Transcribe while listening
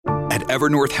At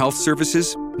Evernorth Health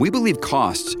Services, we believe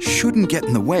costs shouldn't get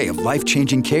in the way of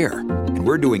life-changing care, and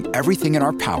we're doing everything in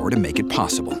our power to make it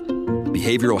possible.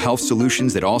 Behavioral health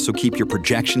solutions that also keep your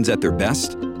projections at their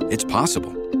best? It's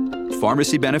possible.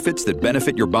 Pharmacy benefits that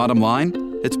benefit your bottom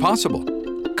line? It's possible.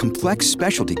 Complex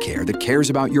specialty care that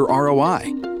cares about your ROI?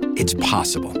 It's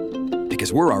possible.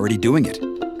 Because we're already doing it.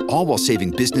 All while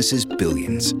saving businesses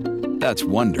billions. That's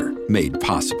Wonder made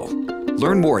possible.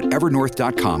 Learn more at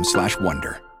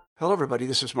evernorth.com/wonder. Hello, everybody.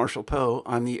 This is Marshall Poe.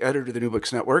 I'm the editor of the New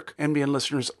Books Network. NBN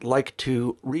listeners like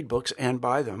to read books and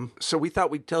buy them. So we thought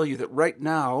we'd tell you that right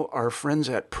now, our friends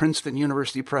at Princeton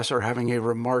University Press are having a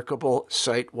remarkable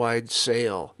site-wide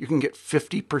sale. You can get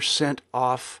 50%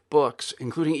 off books,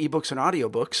 including ebooks and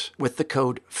audiobooks, with the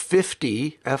code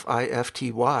 50,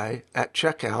 F-I-F-T-Y, at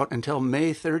checkout until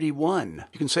May 31.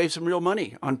 You can save some real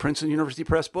money on Princeton University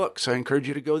Press books. I encourage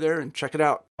you to go there and check it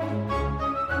out.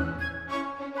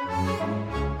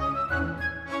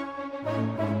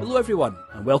 Hello everyone,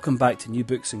 and welcome back to New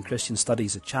Books in Christian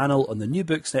Studies, a channel on the New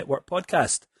Books Network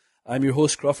podcast. I'm your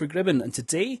host, Crawford Gribben, and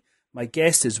today my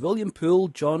guest is William Poole,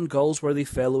 John Galsworthy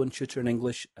Fellow and Tutor in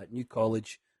English at New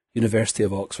College, University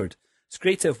of Oxford. It's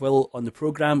great to have Will on the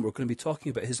programme. We're going to be talking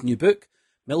about his new book,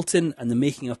 Milton and the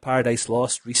Making of Paradise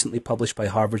Lost, recently published by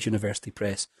Harvard University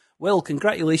Press. Will,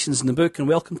 congratulations on the book and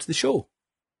welcome to the show.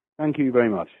 Thank you very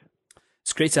much.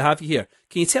 It's great to have you here.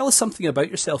 Can you tell us something about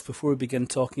yourself before we begin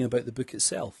talking about the book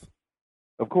itself?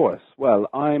 Of course. Well,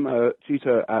 I'm a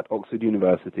tutor at Oxford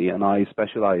University and I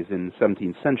specialize in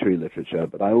 17th century literature,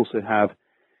 but I also have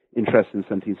interest in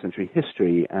 17th century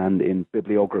history and in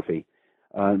bibliography.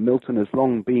 Milton has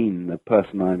long been a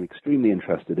person I'm extremely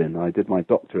interested in. I did my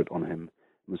doctorate on him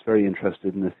and was very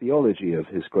interested in the theology of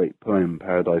his great poem,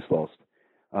 Paradise Lost.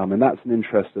 And that's an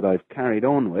interest that I've carried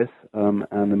on with, and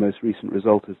the most recent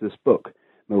result is this book,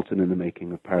 Milton and the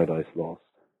Making of Paradise Lost.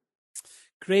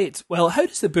 Great. Well, how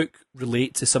does the book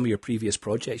relate to some of your previous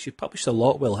projects? You've published a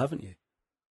lot, Will, haven't you?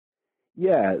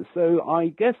 Yeah, so I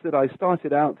guess that I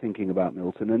started out thinking about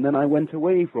Milton, and then I went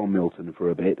away from Milton for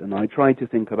a bit, and I tried to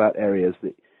think about areas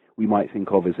that we might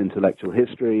think of as intellectual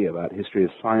history, about history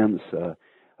of science,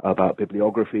 about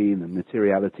bibliography and the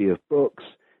materiality of books,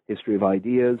 history of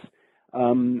ideas.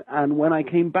 And when I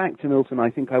came back to Milton,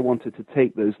 I think I wanted to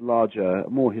take those larger,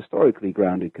 more historically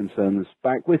grounded concerns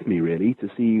back with me, really, to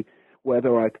see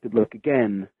whether I could look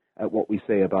again at what we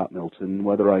say about Milton,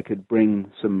 whether I could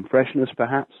bring some freshness,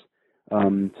 perhaps,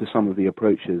 to some of the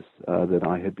approaches that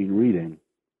I had been reading.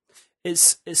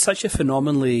 It's such a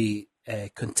phenomenally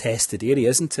contested area,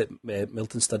 isn't it,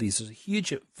 Milton Studies? There's a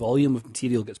huge volume of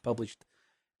material gets published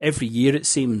every year, it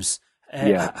seems.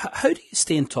 Yeah. How do you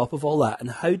stay on top of all that, and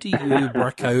how do you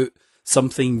work out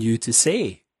something new to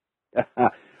say?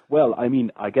 Well, I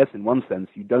mean, I guess in one sense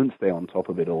you don't stay on top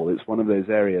of it all. It's one of those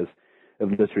areas of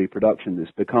literary production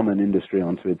that's become an industry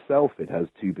unto itself. It has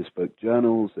two bespoke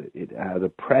journals. It had a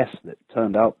press that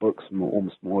turned out books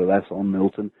almost more or less on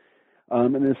Milton.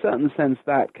 And in a certain sense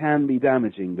that can be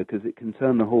damaging because it can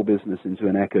turn the whole business into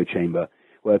an echo chamber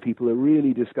where people are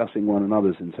really discussing one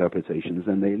another's interpretations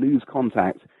and they lose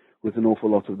contact with an awful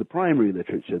lot of the primary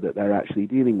literature that they're actually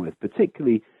dealing with,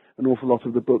 particularly an awful lot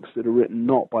of the books that are written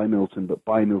not by Milton but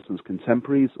by Milton's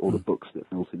contemporaries, or the books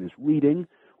that Milton is reading,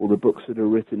 or the books that are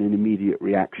written in immediate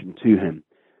reaction to him.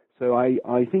 So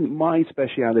I think my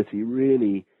speciality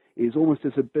really is almost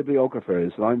as a bibliographer,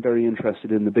 is that I'm very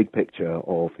interested in the big picture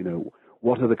of,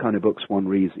 what are the kind of books one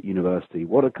reads at university,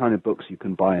 what are kind of books you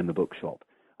can buy in the bookshop,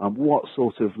 what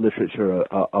sort of literature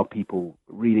are people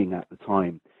reading at the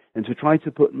time. And to try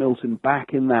to put Milton back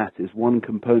in that is one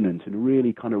component in a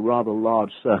really kind of rather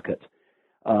large circuit.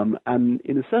 And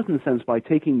in a certain sense, by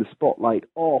taking the spotlight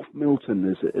off Milton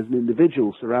as an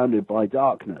individual surrounded by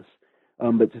darkness,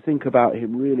 but to think about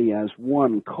him really as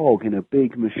one cog in a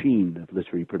big machine of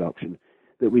literary production,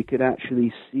 that we could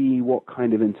actually see what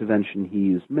kind of intervention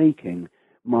he is making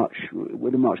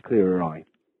with a much clearer eye.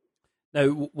 Now,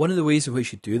 one of the ways in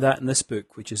which you do that in this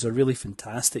book, which is a really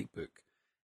fantastic book,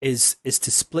 is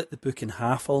to split the book in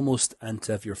half almost, and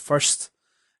to have your first,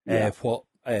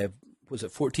 was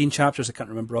it 14 chapters? I can't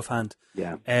remember offhand.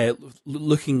 Yeah.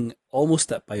 Looking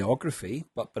almost at biography,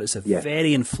 but it's a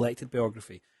very inflected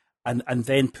biography, and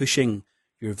then pushing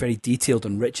your very detailed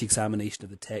and rich examination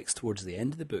of the text towards the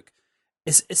end of the book.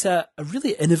 It's a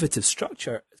really innovative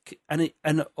structure,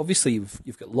 and obviously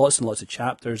you've got lots and lots of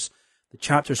chapters. The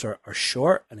chapters are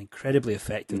short and incredibly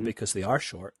effective because they are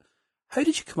short. How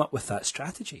did you come up with that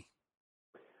strategy?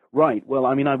 Right. Well,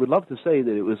 I mean, I would love to say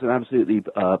that it was an absolutely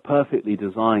perfectly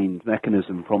designed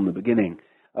mechanism from the beginning.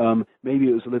 Maybe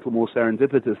it was a little more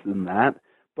serendipitous than that,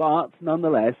 But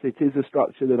nonetheless, it is a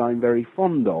structure that I'm very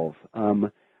fond of.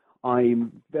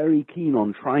 I'm very keen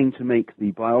on trying to make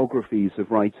the biographies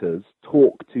of writers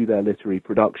talk to their literary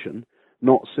production,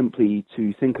 not simply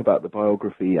to think about the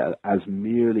biography as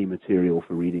merely material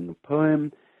for reading a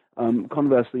poem.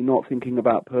 Conversely, not thinking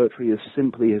about poetry as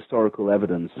simply historical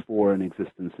evidence for an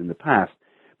existence in the past,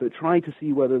 but try to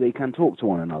see whether they can talk to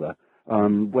one another,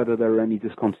 whether there are any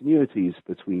discontinuities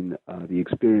between the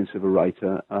experience of a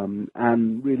writer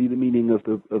and really the meaning of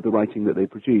the writing that they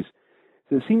produce.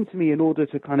 So it seemed to me, in order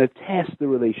to kind of test the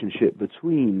relationship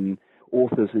between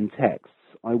authors and texts,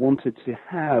 I wanted to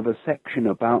have a section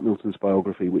about Milton's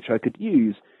biography which I could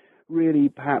use really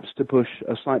perhaps to push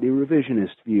a slightly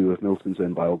revisionist view of Milton's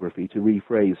own biography, to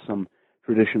rephrase some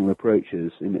traditional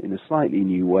approaches in a slightly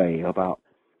new way about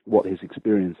what his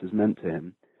experience has meant to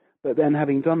him. But then,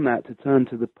 having done that, to turn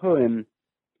to the poem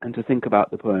and to think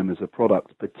about the poem as a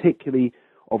product, particularly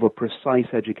of a precise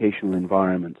educational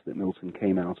environment that Milton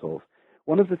came out of.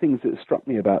 One of the things that struck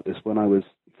me about this when I was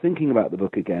thinking about the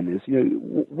book again is,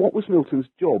 what was Milton's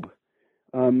job?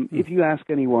 If you ask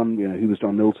anyone, who was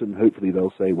John Milton, hopefully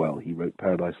they'll say, well, he wrote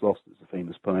Paradise Lost, it's a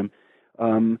famous poem.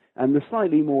 And the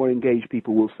slightly more engaged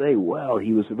people will say, well,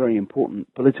 he was a very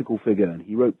important political figure, and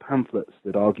he wrote pamphlets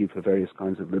that argued for various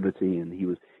kinds of liberty, and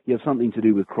he had something to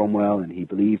do with Cromwell, and he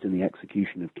believed in the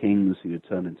execution of kings who had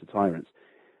turned into tyrants.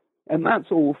 And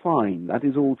that's all fine, that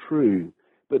is all true.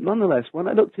 But nonetheless, when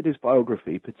I looked at his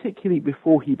biography, particularly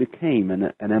before he became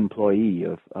an employee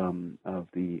of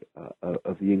the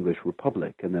English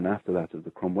Republic, and then after that of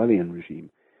the Cromwellian regime,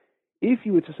 if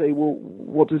you were to say, well,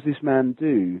 what does this man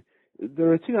do?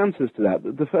 There are two answers to that.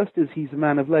 The first is he's a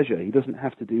man of leisure. He doesn't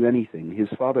have to do anything. His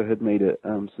father had made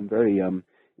some very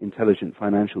intelligent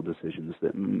financial decisions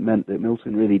that meant that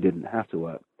Milton really didn't have to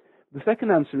work. The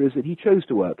second answer is that he chose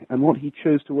to work, and what he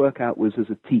chose to work out was as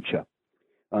a teacher.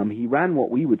 He ran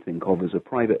what we would think of as a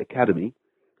private academy.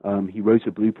 He wrote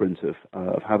a blueprint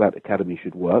of how that academy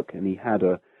should work, and he had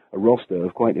a roster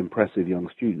of quite impressive young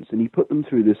students, and he put them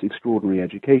through this extraordinary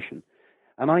education.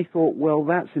 And I thought, well,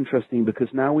 that's interesting, because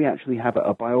now we actually have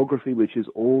a biography which is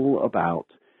all about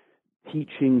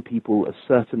teaching people a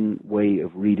certain way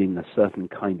of reading a certain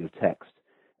kind of text.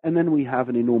 And then we have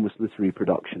an enormous literary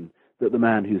production that the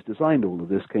man who's designed all of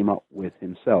this came up with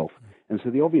himself. And so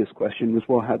the obvious question was,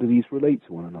 well, how do these relate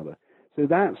to one another? So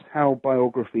that's how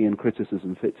biography and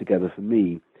criticism fit together for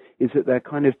me, is that they're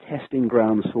kind of testing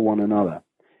grounds for one another.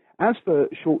 As for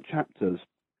short chapters,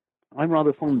 I'm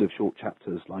rather fond of short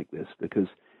chapters like this, because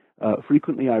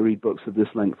frequently I read books of this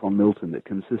length on Milton that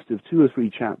consist of 2 or 3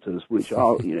 chapters which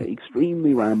are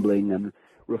extremely rambling and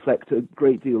reflect a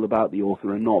great deal about the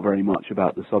author and not very much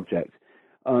about the subject.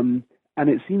 And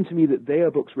it seemed to me that they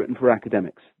are books written for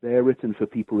academics. They are written for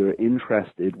people who are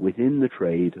interested within the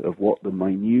trade of what the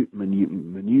minute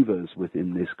maneuvers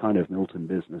within this kind of Milton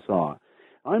business are.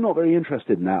 I'm not very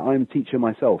interested in that. I'm a teacher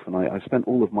myself, and I spent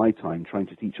all of my time trying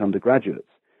to teach undergraduates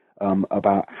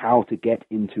about how to get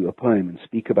into a poem and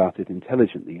speak about it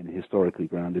intelligently in a historically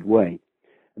grounded way.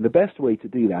 And the best way to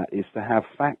do that is to have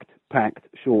fact-packed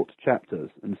short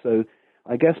chapters. And so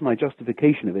I guess my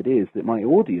justification of it is that my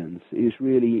audience is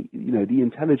really, the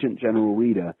intelligent general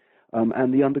reader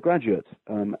and the undergraduate.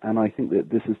 And I think that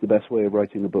this is the best way of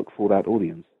writing a book for that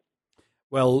audience.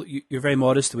 Well, you're very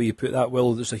modest the way you put that,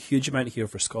 Will. There's a huge amount here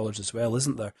for scholars as well,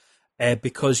 isn't there?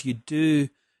 Because you do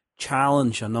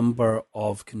challenge a number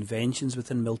of conventions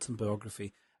within Milton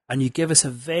biography, and you give us a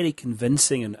very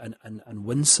convincing and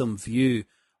winsome view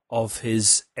of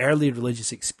his early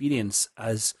religious experience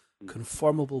as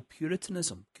conformable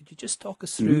Puritanism. Could you just talk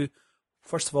us through,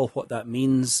 first of all, what that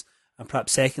means, and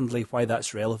perhaps secondly, why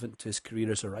that's relevant to his career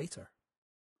as a writer?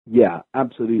 Yeah,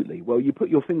 absolutely. Well, you put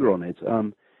your finger on it.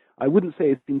 I wouldn't say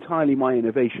it's entirely my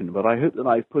innovation, but I hope that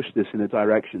I've pushed this in a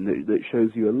direction that shows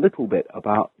you a little bit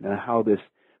about how this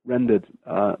rendered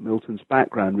Milton's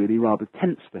background really rather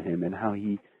tense for him and how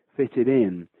he fitted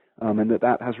in, and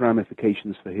that has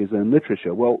ramifications for his own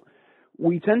literature. Well,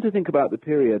 we tend to think about the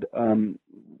period,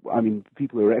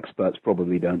 people who are experts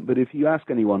probably don't, but if you ask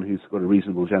anyone who's got a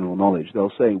reasonable general knowledge,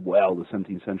 they'll say, well, the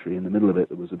 17th century, in the middle of it,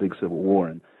 there was a big civil war,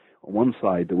 and on one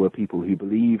side, there were people who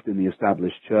believed in the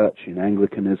established church, in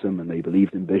Anglicanism, and they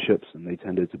believed in bishops, and they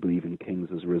tended to believe in kings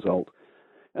as a result.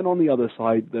 And on the other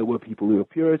side, there were people who were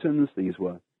Puritans. These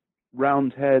were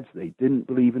Roundheads. They didn't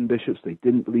believe in bishops. They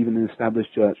didn't believe in an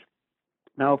established church.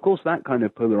 Now, of course, that kind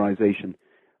of polarization,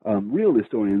 real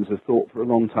historians have thought for a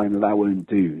long time that won't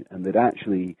do, and that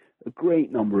actually a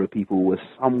great number of people were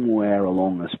somewhere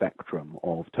along a spectrum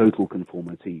of total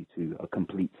conformity to a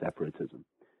complete separatism.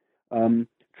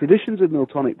 Traditions of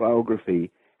Miltonic biography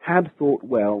had thought,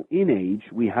 well, in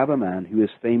age, we have a man who is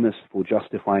famous for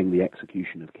justifying the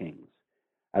execution of kings.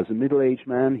 As a middle-aged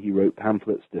man, he wrote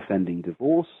pamphlets defending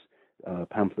divorce,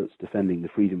 pamphlets defending the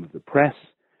freedom of the press.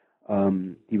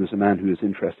 He was a man who was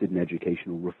interested in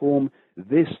educational reform.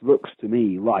 This looks to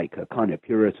me like a kind of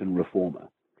Puritan reformer.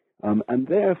 And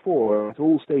therefore, at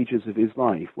all stages of his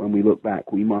life, when we look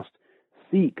back, we must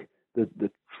seek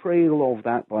the trail of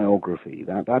that biography.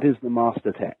 That is the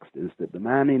master text, is that the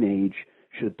man in age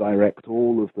should direct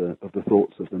all of the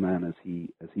thoughts of the man as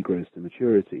he grows to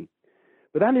maturity.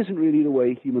 But that isn't really the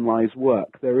way human lives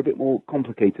work. They're a bit more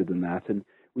complicated than that, and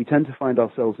we tend to find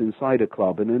ourselves inside a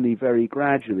club, and only very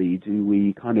gradually do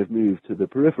we kind of move to the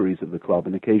peripheries of the club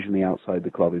and occasionally outside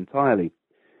the club entirely.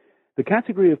 The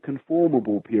category of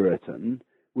conformable Puritan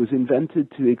was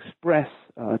invented to express,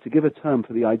 to give a term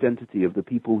for the identity of the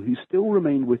people who still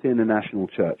remained within a national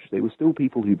church. They were still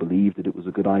people who believed that it was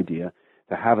a good idea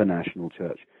to have a national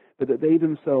church, but that they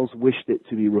themselves wished it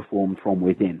to be reformed from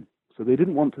within. So they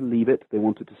didn't want to leave it, they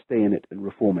wanted to stay in it and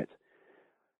reform it.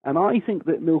 And I think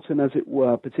that Milton, as it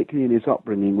were, particularly in his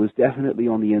upbringing, was definitely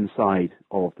on the inside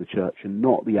of the church and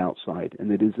not the outside.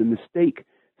 And it is a mistake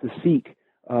to seek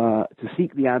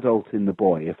the adult in the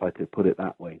boy, if I could put it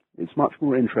that way. It's much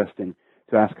more interesting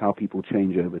to ask how people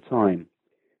change over time.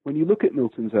 When you look at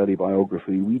Milton's early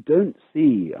biography, we don't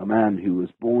see a man who was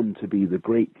born to be the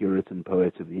great Puritan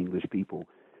poet of the English people.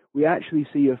 We actually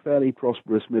see a fairly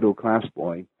prosperous middle-class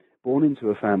boy born into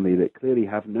a family that clearly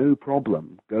have no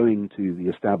problem going to the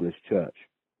established church,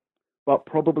 but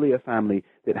probably a family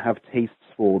that have tastes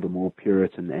for the more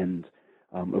Puritan end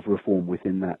of reform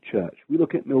within that church. We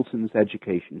look at Milton's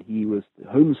education. He was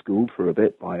homeschooled for a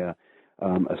bit by a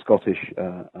Scottish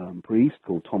priest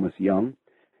called Thomas Young.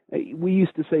 We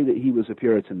used to say that he was a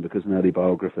Puritan because an early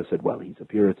biographer said, well, he's a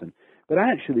Puritan. But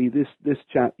actually, this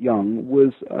chap Young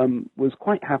was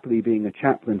quite happily being a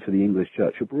chaplain for the English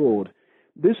church abroad.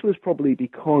 This was probably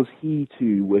because he,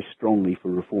 too, wished strongly for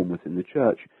reform within the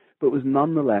church, but was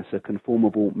nonetheless a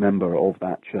conformable member of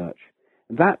that church.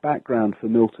 That background for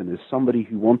Milton is somebody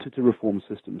who wanted to reform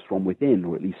systems from within,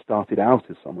 or at least started out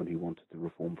as someone who wanted to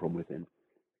reform from within.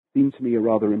 Seemed to me a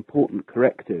rather important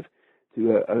corrective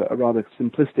to a rather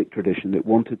simplistic tradition that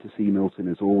wanted to see Milton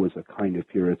as always a kind of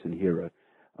Puritan hero.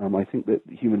 I think that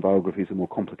human biographies are more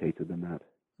complicated than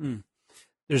that.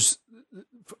 There's,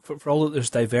 for all that there's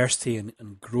diversity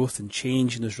and growth and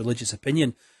change in his religious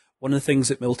opinion, one of the things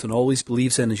that Milton always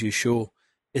believes in, as you show,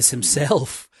 is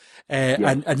himself.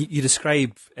 And you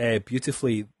describe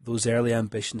beautifully those early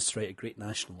ambitions to write a great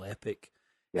national epic.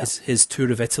 Yeah. His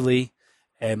tour of Italy,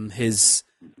 his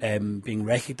being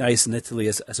recognised in Italy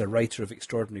as a writer of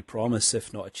extraordinary promise,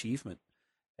 if not achievement.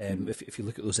 If you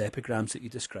look at those epigrams that you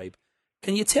describe,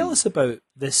 can you tell us about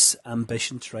this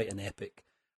ambition to write an epic?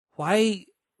 Why,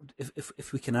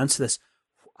 if we can answer this,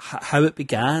 how it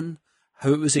began,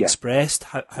 how it was expressed,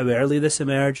 how early this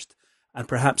emerged, and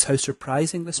perhaps how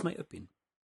surprising this might have been?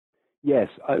 Yes,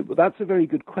 that's a very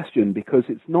good question, because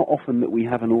it's not often that we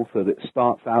have an author that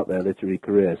starts out their literary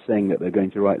career saying that they're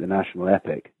going to write the national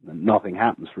epic, and nothing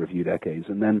happens for a few decades,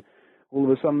 and then all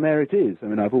of a sudden there it is. I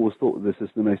mean, I've always thought of this as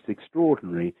the most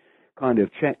extraordinary kind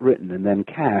of check written and then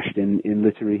cashed in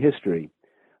literary history.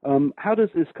 How does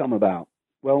this come about?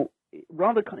 Well,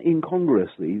 rather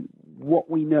incongruously, what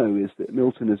we know is that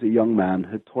Milton, as a young man,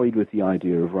 had toyed with the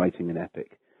idea of writing an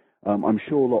epic. I'm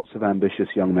sure lots of ambitious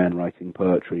young men writing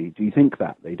poetry do think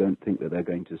that. They don't think that they're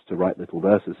going to write little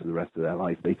verses for the rest of their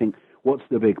life. They think, what's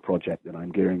the big project that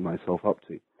I'm gearing myself up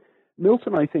to?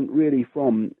 Milton, I think, really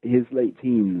from his late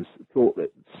teens, thought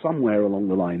that somewhere along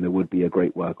the line there would be a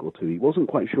great work or two. He wasn't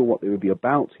quite sure what they would be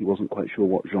about. He wasn't quite sure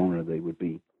what genre they would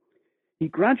be. He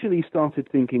gradually started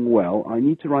thinking, well, I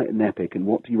need to write an epic, and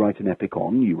what do you write an epic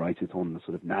on? You write it on the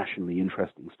sort of nationally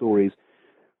interesting stories.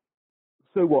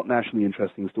 So what nationally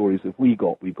interesting stories have we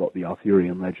got? We've got the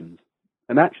Arthurian legends.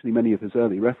 And actually many of his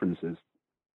early references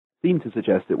seem to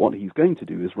suggest that what he's going to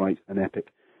do is write an epic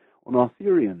on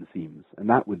Arthurian themes, and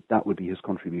that would be his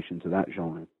contribution to that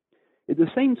genre. At the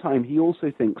same time, he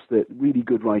also thinks that really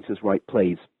good writers write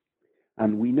plays.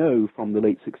 And we know from the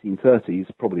late 1630s,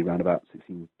 probably around about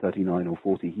 1639 or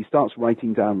 40, he starts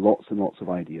writing down lots and lots of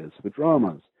ideas for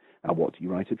dramas. Now, what do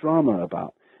you write a drama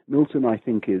about? Milton, I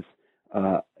think, is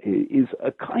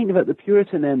a kind of at the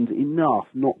Puritan end enough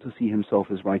not to see himself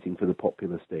as writing for the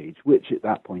popular stage, which at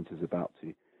that point is about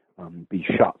to be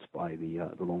shut by the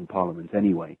Long Parliament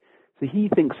anyway. So he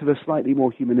thinks of a slightly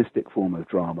more humanistic form of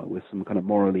drama with some kind of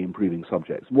morally improving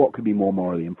subjects. What could be more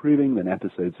morally improving than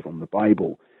episodes from the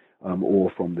Bible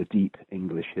or from the deep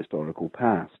English historical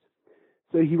past?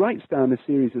 So he writes down a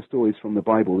series of stories from the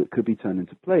Bible that could be turned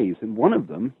into plays, and one of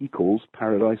them he calls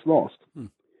Paradise Lost.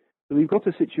 So we've got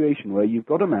a situation where you've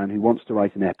got a man who wants to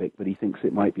write an epic, but he thinks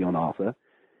it might be on Arthur,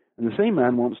 and the same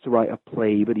man wants to write a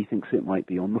play, but he thinks it might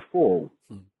be on the Fall.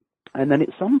 And then at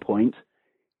some point,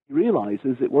 he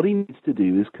realizes that what he needs to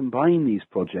do is combine these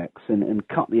projects and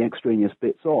cut the extraneous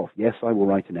bits off. Yes, I will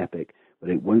write an epic, but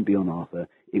it won't be on Arthur,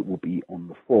 it will be on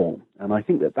the Fall. And I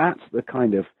think that that's the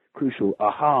kind of crucial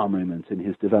aha moment in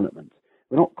his development.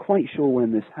 We're not quite sure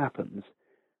when this happens,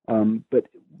 but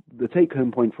the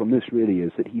take-home point from this really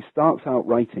is that he starts out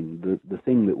writing the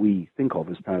thing that we think of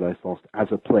as Paradise Lost as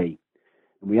a play.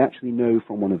 And we actually know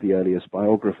from one of the earliest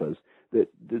biographers that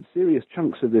serious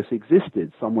chunks of this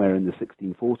existed somewhere in the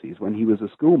 1640s. When he was a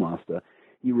schoolmaster,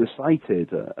 he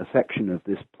recited a section of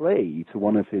this play to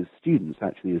one of his students,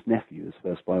 actually his nephew, his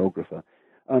first biographer.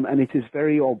 And it is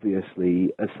very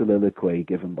obviously a soliloquy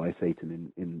given by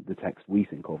Satan in the text we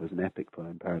think of as an epic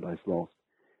poem, Paradise Lost.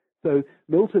 So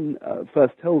Milton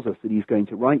first tells us that he's going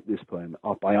to write this poem,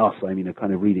 by us, I mean a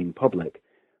kind of reading public,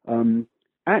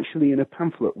 actually in a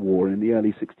pamphlet war in the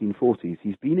early 1640s.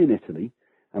 He's been in Italy,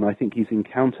 and I think he's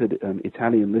encountered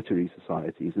Italian literary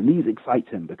societies, and these excite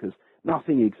him because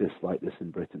nothing exists like this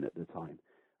in Britain at the time.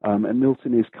 And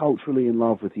Milton is culturally in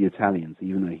love with the Italians,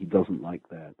 even though he doesn't like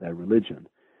their religion.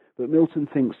 But Milton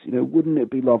thinks, wouldn't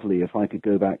it be lovely if I could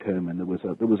go back home and there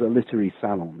was a literary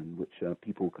salon in which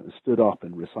people kind of stood up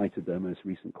and recited their most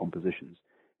recent compositions.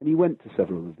 And he went to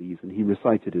several of these and he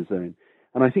recited his own.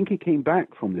 And I think he came back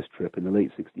from this trip in the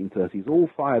late 1630s all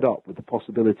fired up with the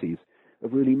possibilities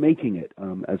of really making it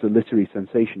as a literary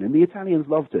sensation. And the Italians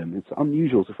loved him. It's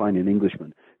unusual to find an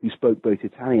Englishman who spoke both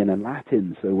Italian and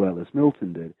Latin so well as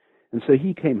Milton did. And so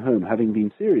he came home having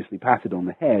been seriously patted on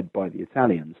the head by the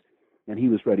Italians, and he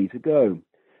was ready to go.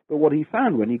 But what he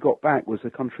found when he got back was a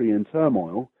country in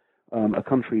turmoil, a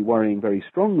country worrying very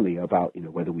strongly about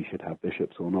whether we should have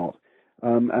bishops or not.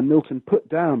 And Milton put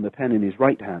down the pen in his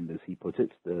right hand, as he put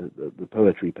it, the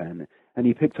poetry pen, and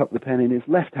he picked up the pen in his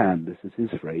left hand, this is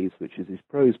his phrase, which is his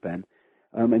prose pen,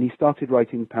 and he started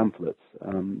writing pamphlets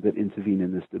that intervene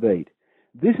in this debate.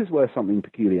 This is where something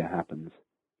peculiar happens.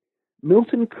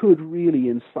 Milton could really,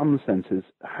 in some senses,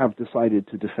 have decided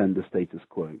to defend the status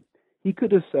quo. He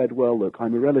could have said, well, look,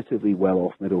 I'm a relatively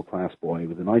well-off middle-class boy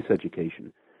with a nice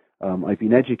education. I've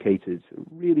been educated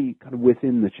really kind of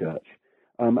within the church.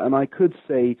 And I could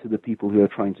say to the people who are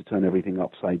trying to turn everything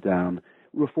upside down,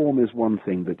 reform is one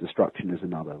thing, but destruction is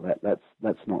another.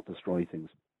 Let's not destroy things.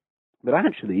 But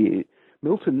actually,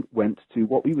 Milton went to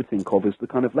what we would think of as the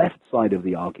kind of left side of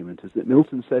the argument, is that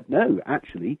Milton said, no,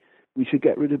 actually, we should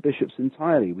get rid of bishops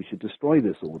entirely. We should destroy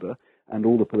this order and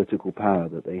all the political power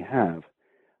that they have.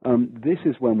 This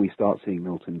is when we start seeing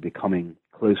Milton becoming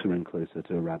closer and closer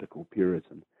to a radical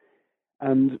Puritan.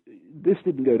 And this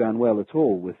didn't go down well at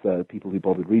all with people who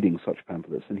bothered reading such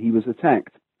pamphlets, and he was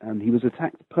attacked. And he was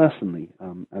attacked personally,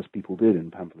 as people did in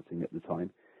pamphleting at the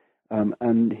time.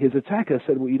 And his attacker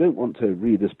said, well, you don't want to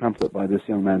read this pamphlet by this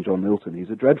young man, John Milton. He's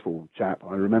a dreadful chap.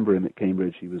 I remember him at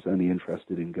Cambridge. He was only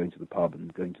interested in going to the pub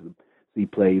and going to see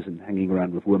plays and hanging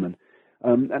around with women.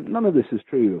 And none of this is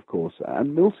true, of course.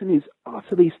 And Milton is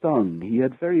utterly stung. He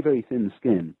had very, very thin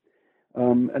skin.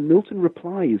 And Milton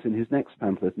replies in his next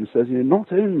pamphlet and says,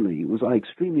 not only was I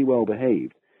extremely well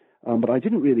behaved, but I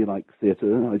didn't really like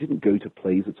theatre. I didn't go to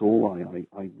plays at all.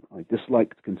 I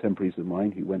disliked contemporaries of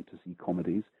mine who went to see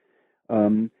comedies.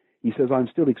 He says, I'm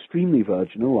still extremely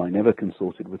virginal. I never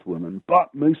consorted with women.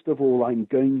 But most of all, I'm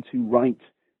going to write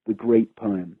the great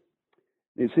poem.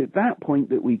 It's at that point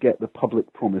that we get the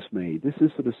public promise made. This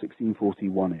is sort of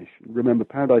 1641-ish. Remember,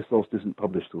 Paradise Lost isn't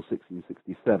published till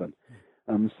 1667.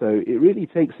 So it really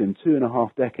takes him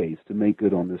 2.5 decades to make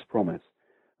good on this promise.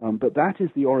 But that is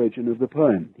the origin of the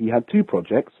poem. He had two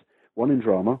projects, one in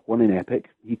drama, one in epic.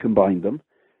 He combined them.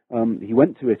 He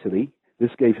went to Italy.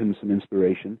 This gave him some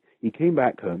inspiration. He came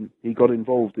back home. He got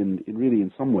involved in really,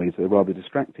 in some ways, a rather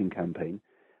distracting campaign.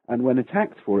 And when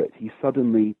attacked for it, he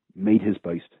suddenly made his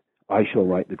boast. I shall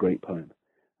write the great poem.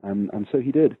 And so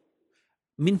he did.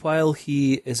 Meanwhile,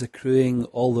 he is accruing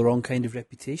all the wrong kind of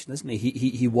reputation, isn't he?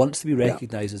 He wants to be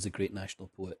recognised as a great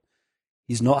national poet.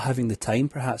 He's not having the time,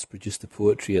 perhaps, to produce the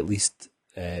poetry, at least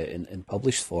in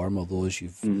published form, although, as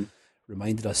you've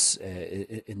reminded us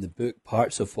in the book,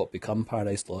 parts of what become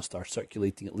Paradise Lost are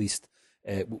circulating, at least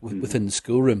within the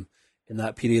schoolroom in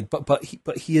that period. But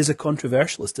he is a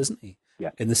controversialist, isn't he? Yeah.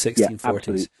 In the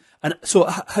 1640s. Yeah, and so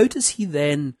how does he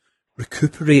then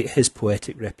recuperate his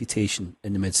poetic reputation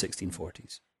in the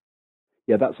mid-1640s?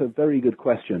 Yeah, that's a very good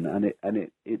question, and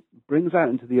it brings out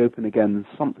into the open again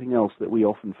something else that we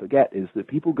often forget, is that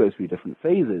people go through different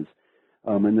phases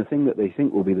And the thing that they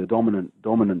think will be the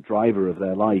dominant driver of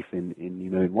their life in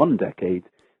one decade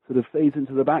sort of fades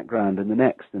into the background in the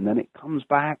next, and then it comes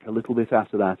back a little bit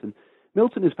after that. And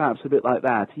Milton is perhaps a bit like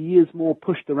that. He is more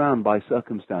pushed around by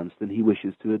circumstance than he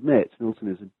wishes to admit. Milton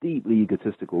is a deeply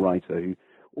egotistical writer who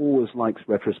always likes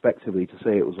retrospectively to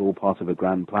say it was all part of a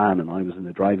grand plan and I was in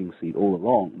the driving seat all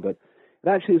along. But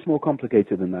actually it's more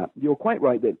complicated than that. You're quite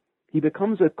right that he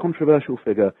becomes a controversial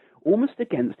figure almost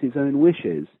against his own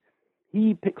wishes.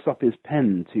 He picks up his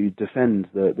pen to defend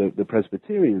the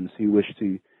Presbyterians who wish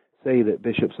to say that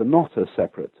bishops are not a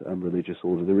separate religious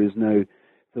order. There is no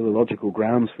philological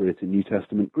grounds for it in New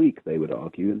Testament Greek, they would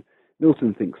argue. And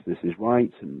Milton thinks this is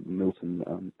right, and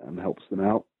Milton helps them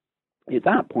out. At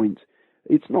that point,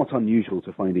 it's not unusual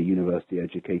to find a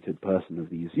university-educated person of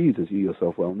these views, as you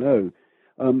yourself well know.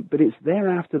 But it's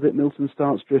thereafter that Milton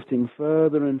starts drifting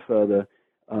further and further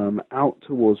out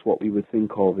towards what we would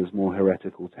think of as more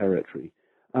heretical territory.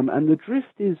 And the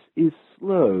drift is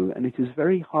slow, and it is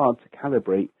very hard to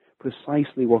calibrate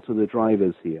precisely what are the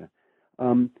drivers here.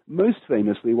 Most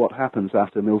famously, what happens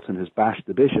after Milton has bashed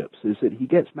the bishops is that he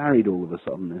gets married all of a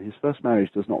sudden, and his first marriage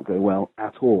does not go well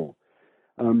at all.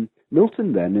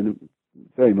 Milton then, in a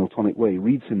very Miltonic way,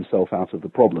 reads himself out of the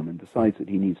problem and decides that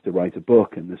he needs to write a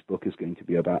book, and this book is going to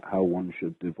be about how one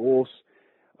should divorce.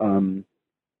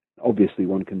 Obviously,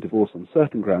 one can divorce on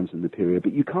certain grounds in the period,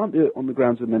 but you can't do it on the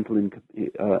grounds of mental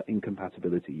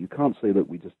incompatibility. You can't say that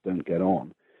we just don't get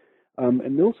on.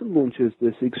 And Milton launches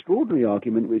this extraordinary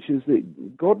argument, which is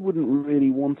that God wouldn't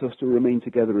really want us to remain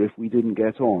together if we didn't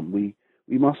get on. We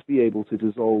must be able to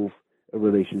dissolve a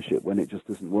relationship when it just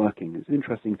isn't working. It's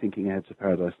interesting thinking ahead to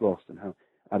Paradise Lost and how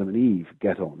Adam and Eve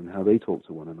get on and how they talk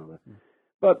to one another.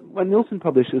 But when Milton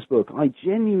published this book, I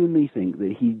genuinely think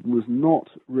that he was not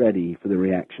ready for the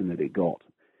reaction that it got.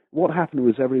 What happened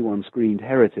was everyone screamed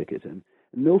heretic at him.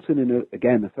 And Milton, in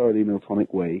a thoroughly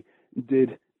Miltonic way,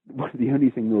 did the only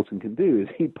thing Milton can do is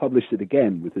he published it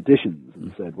again with additions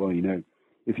and said, well,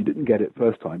 if you didn't get it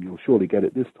first time, you'll surely get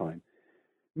it this time.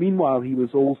 Meanwhile, he was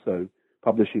also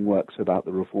publishing works about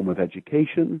the reform of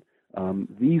education.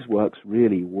 These works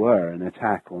really were an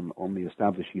attack on the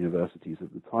established universities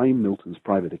at the time. Milton's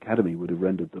private academy would have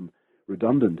rendered them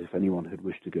redundant if anyone had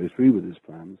wished to go through with his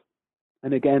plans.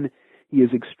 And again, he is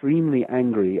extremely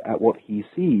angry at what he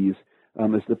sees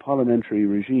as the parliamentary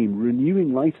regime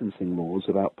renewing licensing laws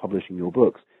about publishing your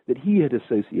books that he had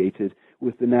associated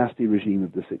with the nasty regime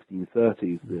of the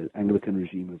 1630s, the Anglican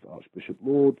regime of Archbishop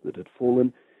Laud that had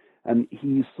fallen. And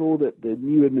he saw that the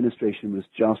new administration was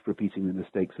just repeating the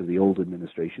mistakes of the old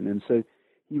administration. And so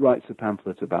he writes a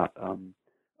pamphlet about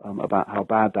how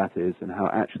bad that is and how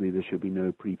actually there should be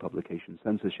no pre-publication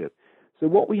censorship. So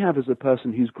what we have is a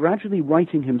person who's gradually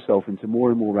writing himself into more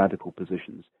and more radical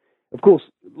positions. Of course,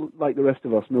 like the rest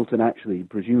of us, Milton actually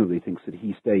presumably thinks that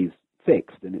he stays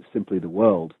fixed, and it's simply the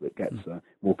world that gets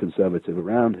more conservative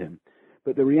around him.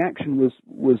 But the reaction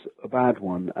was a bad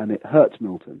one, and it hurts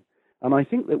Milton. And I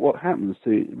think that what happens,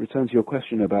 to return to your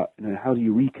question about how do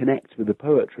you reconnect with the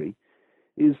poetry,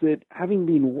 is that having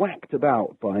been whacked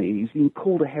about he's been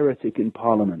called a heretic in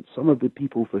Parliament. Some of the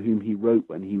people for whom he wrote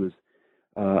when he was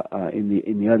in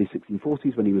the early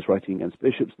 1640s, when he was writing against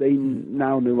bishops, they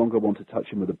now no longer want to touch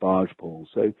him with a barge pole.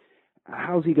 So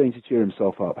how's he going to cheer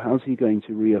himself up? How's he going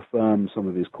to reaffirm some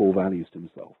of his core values to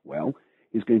himself? Well,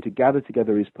 he's going to gather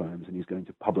together his poems and he's going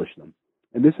to publish them.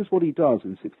 And this is what he does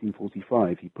in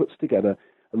 1645. He puts together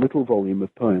a little volume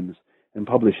of poems and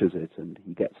publishes it, and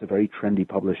he gets a very trendy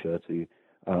publisher to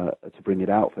bring it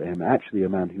out for him, actually a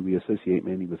man who we associate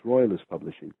mainly with Royalist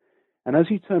publishing. And as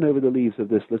you turn over the leaves of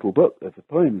this little book of the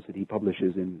poems that he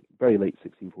publishes in very late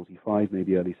 1645,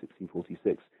 maybe early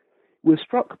 1646, we're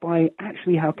struck by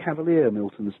actually how cavalier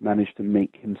Milton's managed to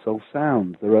make himself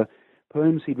sound. There are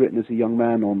poems he'd written as a young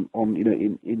man on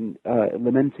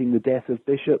lamenting the death of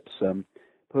bishops,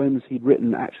 poems he'd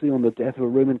written actually on the death of a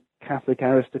Roman Catholic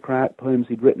aristocrat, poems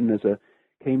he'd written as a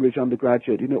Cambridge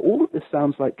undergraduate. All of this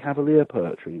sounds like cavalier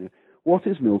poetry. What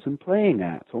is Milton playing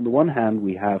at? On the one hand,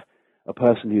 we have a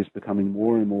person who's becoming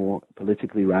more and more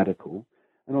politically radical,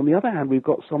 and on the other hand, we've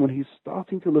got someone who's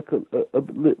starting to look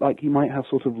like he might have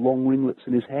sort of long ringlets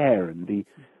in his hair and be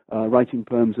writing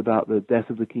poems about the death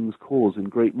of the king's cause and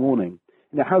great mourning.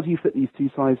 How do you fit these two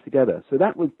sides together? So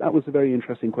that was a very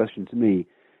interesting question to me.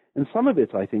 And some of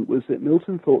it, I think, was that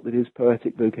Milton thought that his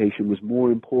poetic vocation was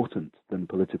more important than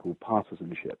political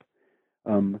partisanship,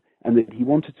 and that he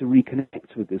wanted to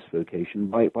reconnect with this vocation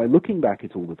by looking back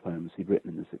at all the poems he'd written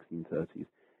in the 1630s,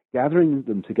 gathering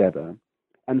them together,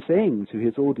 and saying to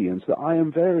his audience that I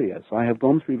am various. I have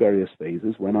gone through various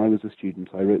phases. When I was a student,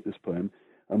 I wrote this poem.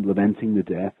 lamenting the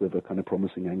death of a kind of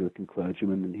promising Anglican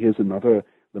clergyman, and here's another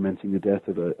lamenting the death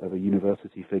of a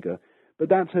university figure. But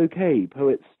that's okay.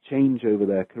 Poets change over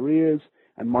their careers,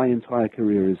 and my entire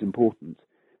career is important.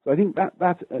 So I think that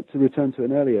to return to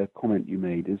an earlier comment you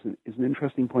made, is an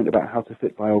interesting point about how to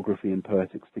fit biography and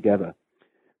poetics together.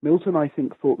 Milton, I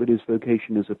think, thought that his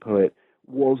vocation as a poet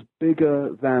was bigger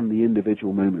than the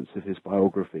individual moments of his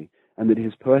biography, and that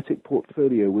his poetic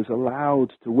portfolio was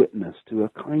allowed to witness to a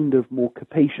kind of more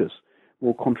capacious,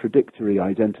 more contradictory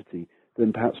identity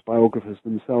than perhaps biographers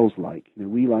themselves like.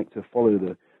 We like to follow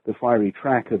the fiery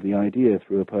track of the idea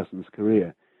through a person's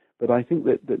career. But I think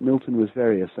that Milton was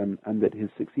various, and that his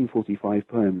 1645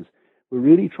 poems were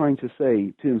really trying to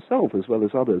say to himself as well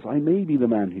as others, I may be the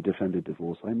man who defended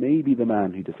divorce, I may be the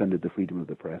man who defended the freedom of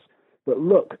the press, but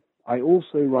look, I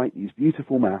also write these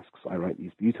beautiful masques, I write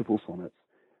these beautiful sonnets.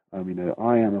 I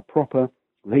am a proper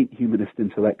late humanist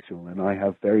intellectual, and I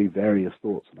have very various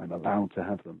thoughts, and I'm allowed to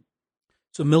have them.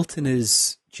 So Milton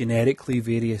is generically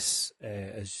various,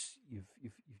 as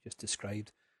you've just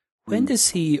described. When does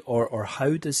he, or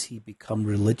how does he become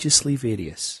religiously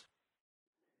various?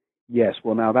 Yes,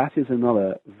 well, now that is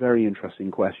another very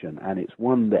interesting question, and it's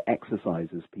one that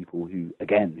exercises people who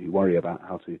worry about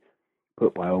how to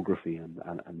put biography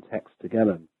and text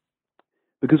together.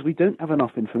 Because we don't have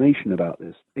enough information about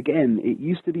this. Again, it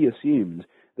used to be assumed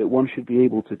that one should be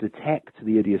able to detect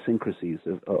the idiosyncrasies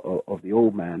of the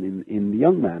old man in the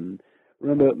young man.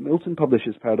 Remember, Milton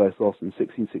publishes Paradise Lost in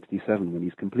 1667 when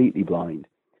he's completely blind.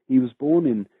 He was born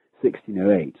in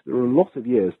 1608. There are a lot of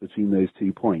years between those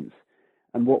 2 points.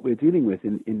 And what we're dealing with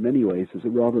in many ways is a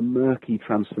rather murky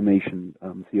transformation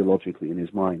theologically in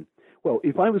his mind. Well,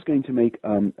 if I was going to make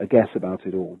a guess about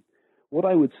it all, what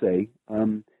I would say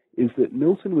is that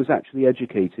Milton was actually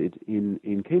educated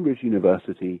in Cambridge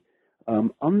University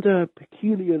under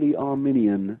peculiarly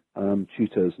Arminian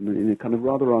tutors, and in a kind of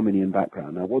rather Arminian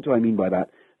background. Now, what do I mean by that?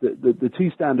 The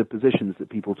two standard positions that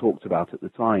people talked about at the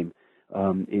time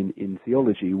in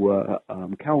theology were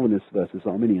Calvinists versus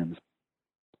Arminians.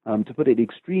 To put it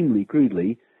extremely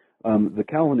crudely, the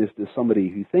Calvinist is somebody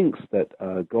who thinks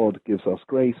that God gives us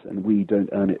grace and we don't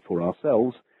earn it for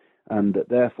ourselves, and that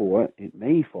therefore it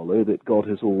may follow that God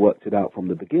has all worked it out from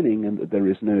the beginning and that there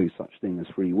is no such thing as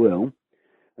free will.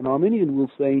 An Arminian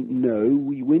will say, no,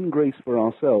 we win grace for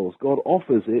ourselves. God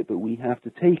offers it, but we have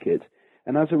to take it,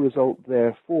 and as a result,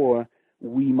 therefore,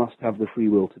 we must have the free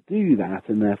will to do that,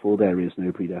 and therefore there is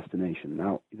no predestination.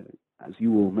 Now, as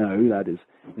you all know, that is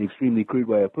an extremely crude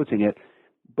way of putting it,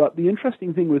 but the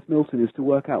interesting thing with Milton is to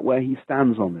work out where he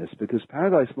stands on this, because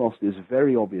Paradise Lost is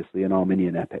very obviously an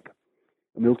Arminian epic.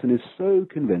 Milton is so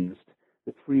convinced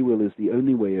that free will is the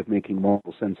only way of making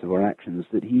moral sense of our actions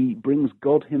that he brings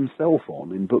God himself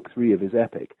on in Book 3 of his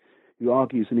epic, who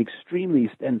argues in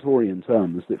extremely stentorian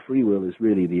terms that free will is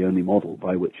really the only model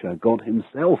by which God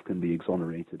himself can be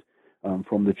exonerated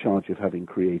from the charge of having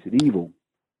created evil.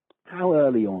 How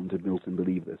early on did Milton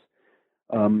believe this?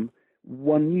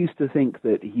 One used to think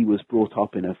that he was brought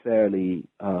up in a fairly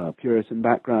Puritan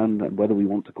background, and whether we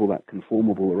want to call that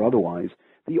conformable or otherwise,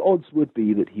 the odds would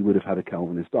be that he would have had a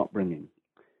Calvinist upbringing.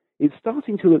 It's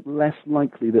starting to look less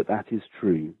likely that that is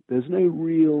true. There's no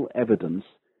real evidence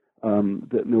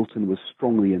that Milton was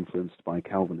strongly influenced by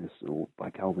Calvinists or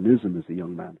by Calvinism as a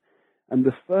young man. And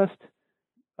the first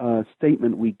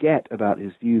statement we get about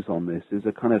his views on this is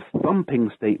a kind of thumping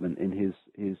statement in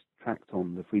his tract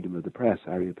on the freedom of the press,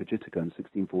 Areopagitica, in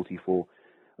 1644,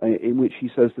 in which he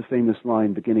says the famous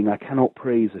line beginning, I cannot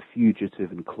praise a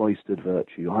fugitive and cloistered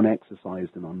virtue,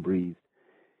 unexercised and unbreathed,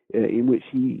 in which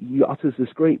he utters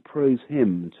this great prose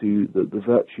hymn to the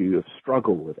virtue of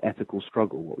struggle, of ethical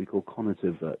struggle, what we call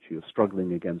conative virtue, of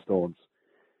struggling against odds.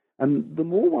 And the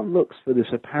more one looks for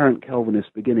this apparent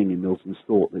Calvinist beginning in Milton's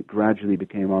thought that gradually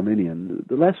became Arminian,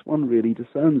 the less one really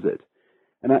discerns it.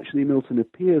 And actually Milton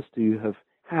appears to have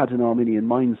had an Arminian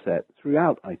mindset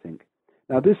throughout, I think.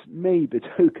 Now this may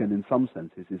betoken in some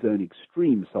senses his own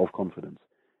extreme self-confidence.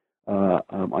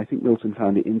 I think Milton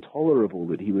found it intolerable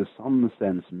that he was in some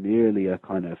sense merely a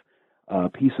kind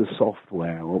of piece of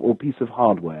software or piece of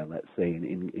hardware, let's say,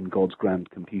 in God's grand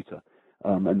computer.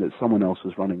 And that someone else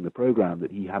was running the program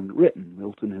that he hadn't written.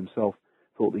 Milton himself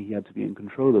thought that he had to be in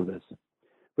control of this.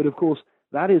 But of course,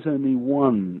 that is only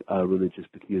one religious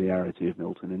peculiarity of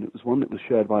Milton, and it was one that was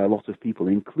shared by a lot of people,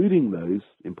 including those,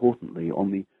 importantly,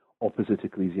 on the opposite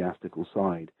ecclesiastical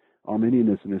side.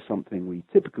 Arminianism is something we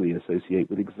typically associate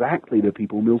with exactly the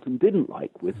people Milton didn't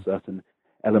like, with certain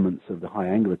elements of the High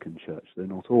Anglican Church, though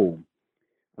not all.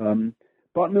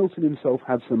 But Milton himself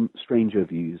had some stranger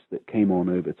views that came on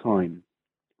over time.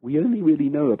 We only really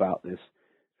know about this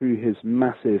through his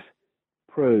massive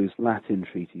prose Latin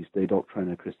treatise, De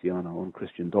Doctrina Christiana, on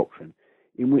Christian doctrine,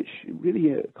 in which,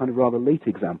 really a kind of rather late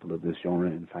example of this genre,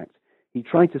 in fact, he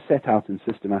tried to set out in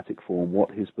systematic form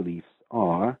what his beliefs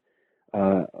are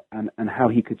and how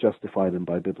he could justify them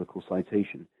by biblical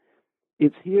citation.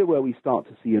 It's here where we start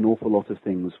to see an awful lot of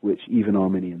things which even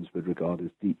Arminians would regard as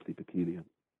deeply peculiar.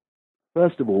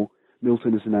 First of all,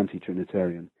 Milton is an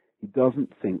anti-Trinitarian. He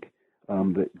doesn't think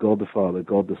that God the Father,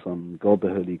 God the Son, God the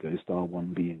Holy Ghost are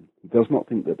one being. He does not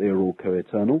think that they are all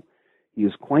co-eternal. He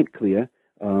is quite clear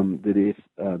that if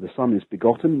the Son is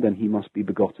begotten, then he must be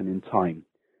begotten in time.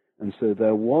 And so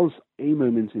there was a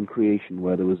moment in creation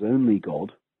where there was only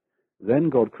God, then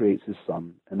God creates his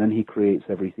Son, and then he creates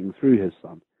everything through his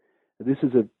Son. This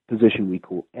is a position we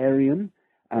call Arian,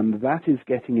 and that is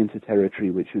getting into territory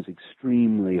which is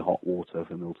extremely hot water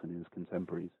for Milton and his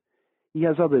contemporaries. He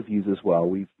has other views as well.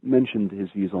 We've mentioned his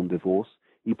views on divorce.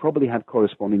 He probably had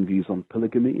corresponding views on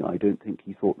polygamy. I don't think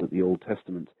he thought that the Old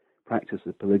Testament practice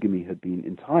of polygamy had been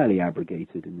entirely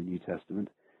abrogated in the New Testament.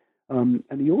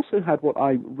 And he also had what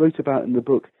I wrote about in the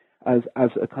book as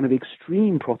a kind of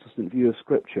extreme Protestant view of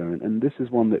Scripture, and this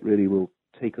is one that really will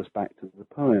take us back to the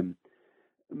poem.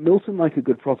 Milton, like a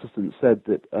good Protestant, said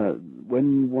that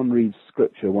when one reads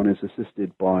Scripture, one is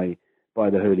assisted by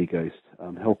the Holy Ghost,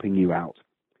 helping you out.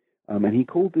 And he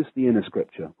called this the inner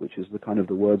Scripture, which is the kind of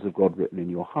the words of God written in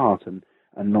your heart and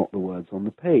not the words on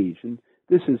the page. And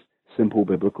this is simple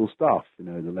biblical stuff. You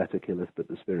know, the letter killeth, but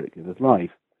the Spirit giveth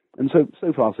life. And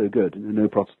so far so good. And no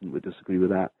Protestant would disagree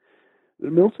with that.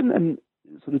 But Milton then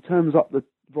sort of turns up the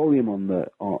volume on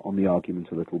the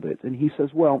argument a little bit, and he says,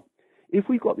 well, if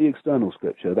we've got the external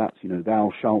Scripture, that's,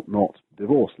 thou shalt not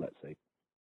divorce, let's say,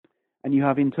 and you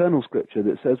have internal Scripture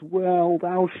that says, well,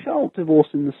 thou shalt divorce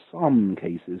in some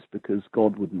cases because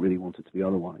God wouldn't really want it to be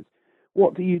otherwise.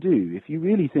 What do? If you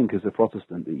really think as a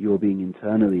Protestant that you're being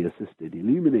internally assisted,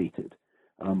 illuminated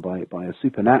by a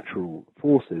supernatural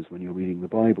forces when you're reading the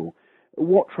Bible,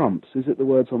 what trumps? Is it the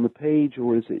words on the page,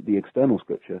 or is it the external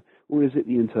Scripture, or is it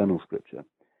the internal Scripture?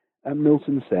 And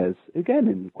Milton says, again,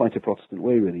 in quite a Protestant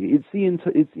way, really, it's the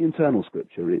internal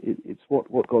Scripture. It's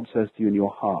what God says to you in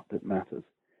your heart that matters.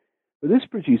 But this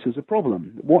produces a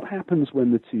problem. What happens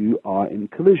when the two are in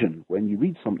collision, when you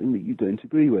read something that you don't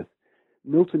agree with?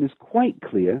 Milton is quite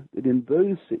clear that in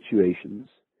those situations,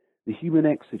 the human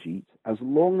exegete, as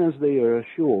long as they are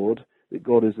assured that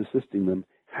God is assisting them,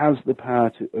 has the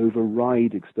power to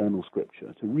override external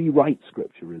Scripture, to rewrite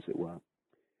Scripture, as it were.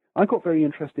 I got very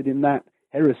interested in that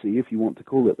heresy, if you want to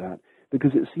call it that,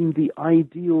 because it seemed the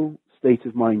ideal state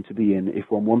of mind to be in if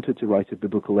one wanted to write a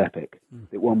biblical epic,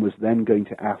 that one was then going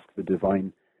to ask for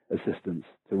divine assistance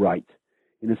to write.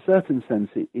 In a certain sense,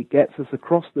 it gets us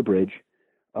across the bridge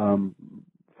from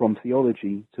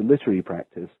theology to literary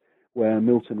practice, where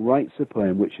Milton writes a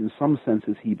poem which in some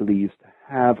senses he believes to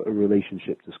have a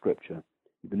relationship to Scripture.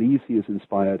 He believes he is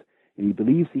inspired, and he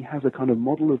believes he has a kind of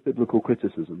model of biblical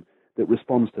criticism that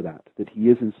responds to that he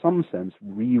is in some sense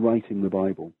rewriting the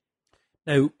Bible.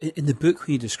 Now, in the book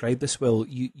when you describe this, Will,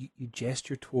 you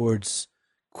gesture towards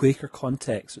Quaker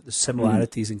context, the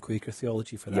similarities in Quaker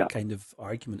theology for that kind of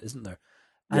argument, isn't there?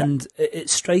 And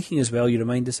it's striking as well, you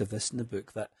remind us of this in the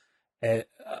book, that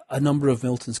a number of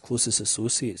Milton's closest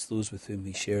associates, those with whom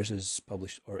he shares his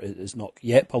published or is not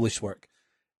yet published work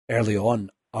early on,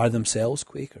 are themselves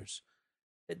Quakers.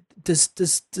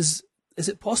 Is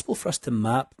it possible for us to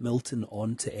map Milton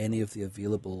onto any of the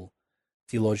available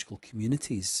theological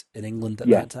communities in England at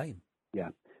that time? Yeah.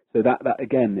 So that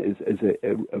again is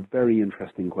a very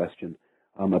interesting question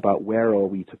about where are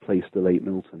we to place the late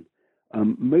Milton.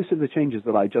 Most of the changes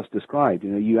that I just described,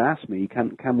 you asked me,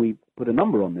 can we put a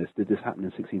number on this? Did this happen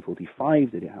in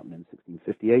 1645? Did it happen in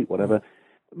 1658? Whatever.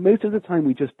 Most of the time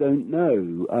we just don't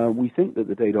know. We think that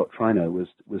the De Doctrina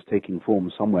was taking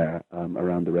form somewhere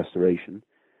around the Restoration.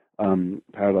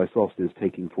 Paradise Lost is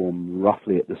taking form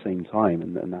roughly at the same time,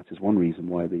 and that is one reason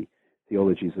why the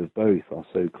theologies of both are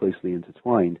so closely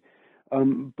intertwined.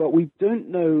 But we don't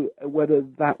know whether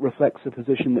that reflects a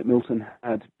position that Milton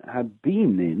had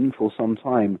been in for some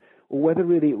time, or whether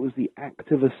really it was the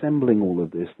act of assembling all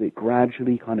of this that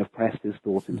gradually kind of pressed his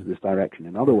thoughts into this direction.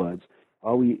 In other words,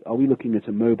 are we looking at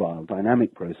a mobile,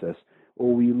 dynamic process,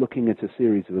 or are we looking at a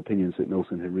series of opinions that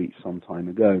Milton had reached some time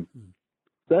ago?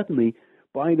 Certainly,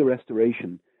 by the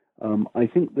Restoration, I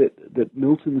think that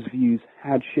Milton's views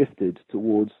had shifted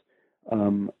towards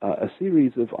a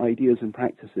series of ideas and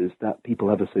practices that people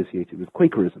have associated with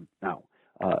Quakerism. Now,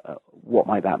 what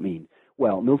might that mean?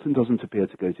 Well, Milton doesn't appear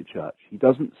to go to church. He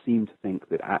doesn't seem to think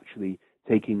that actually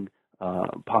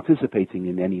participating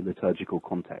in any liturgical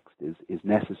context is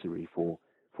necessary for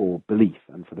belief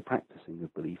and for the practicing thing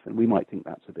of belief, and we might think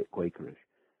that's a bit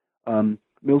Quakerish.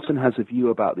 Milton has a view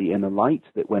about the inner light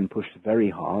that, when pushed very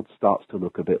hard, starts to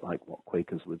look a bit like what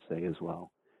Quakers would say as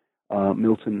well.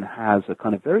 Milton has a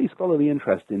kind of very scholarly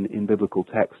interest in biblical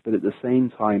text, but at the same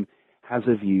time has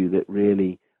a view that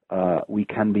really we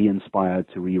can be inspired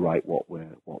to rewrite what we're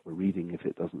reading if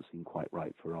it doesn't seem quite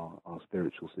right for our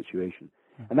spiritual situation.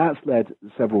 And that's led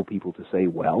several people to say,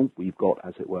 well, we've got,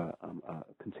 as it were, a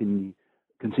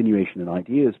continuation in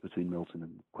ideas between Milton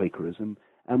and Quakerism,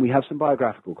 and we have some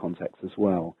biographical context as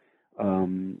well.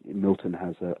 Milton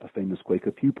has a famous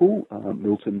Quaker pupil.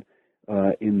 Milton,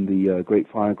 in the Great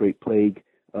Fire, Great Plague,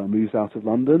 moves out of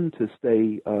London to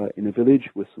stay in a village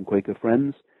with some Quaker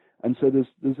friends, and so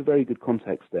there's a very good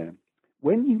context there.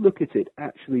 When you look at it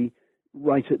actually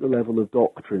right at the level of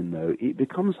doctrine, though, it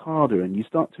becomes harder, and you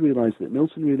start to realize that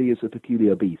Milton really is a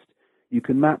peculiar beast. You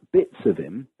can map bits of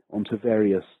him onto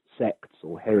various sects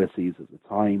or heresies of the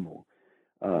time or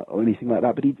anything like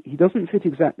that, but he doesn't fit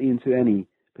exactly into any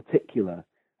particular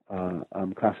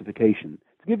classification.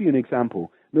 To give you an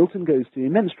example, Milton goes to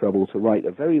immense trouble to write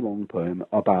a very long poem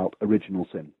about original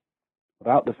sin,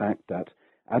 about the fact that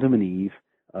Adam and Eve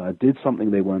did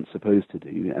something they weren't supposed to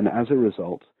do, and as a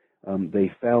result,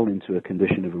 they fell into a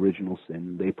condition of original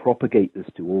sin. They propagate this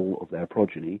to all of their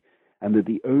progeny, and that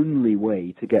the only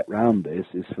way to get round this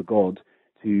is for God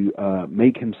to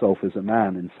make himself as a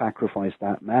man and sacrifice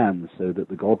that man so that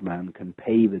the God-man can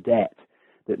pay the debt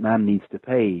that man needs to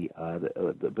pay,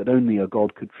 but only a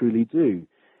God could truly do.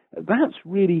 That's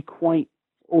really quite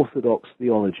orthodox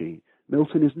theology.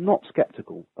 Milton is not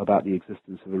skeptical about the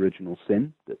existence of original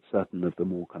sin, that certain of the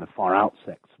more kind of far-out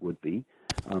sects would be.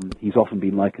 He's often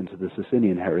been likened to the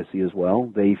Socinian heresy as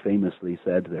well. They famously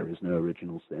said there is no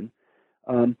original sin.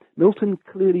 Milton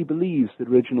clearly believes that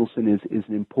original sin is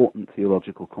an important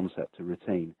theological concept to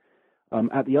retain.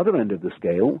 At the other end of the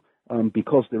scale,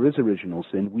 because there is original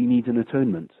sin, we need an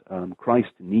atonement.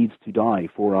 Christ needs to die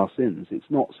for our sins. It's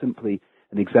not simply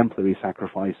an exemplary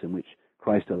sacrifice in which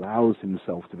Christ allows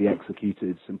himself to be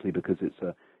executed simply because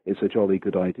it's a jolly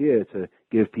good idea to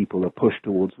give people a push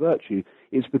towards virtue.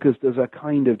 It's because there's a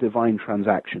kind of divine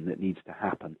transaction that needs to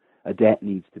happen. A debt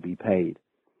needs to be paid.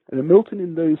 And Milton,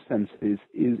 in those senses,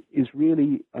 is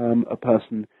really a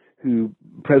person who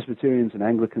Presbyterians and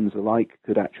Anglicans alike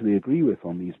could actually agree with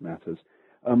on these matters.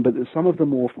 But that some of the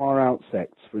more far-out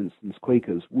sects, for instance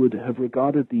Quakers, would have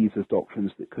regarded these as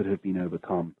doctrines that could have been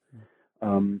overcome.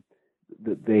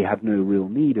 That they had no real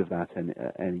need of that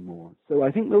anymore. So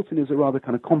I think Milton is a rather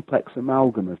kind of complex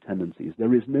amalgam of tendencies.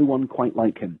 There is no one quite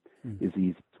like him, is the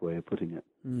easiest way of putting it.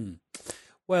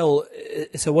 Well,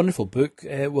 it's a wonderful book,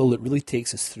 Will. It really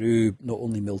takes us through not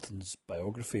only Milton's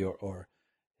biography or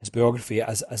his biography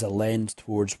as a lens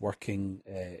towards working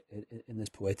in this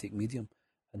poetic medium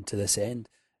and to this end.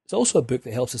 It's also a book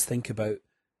that helps us think about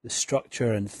the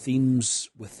structure and themes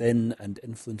within and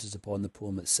influences upon the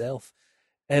poem itself.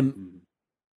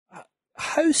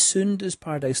 How soon does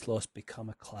Paradise Lost become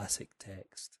a classic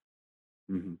text?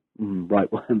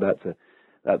 Right, well,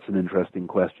 that's an interesting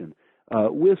question.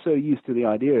 We're so used to the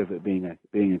idea of it being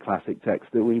a classic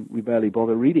text that we barely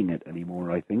bother reading it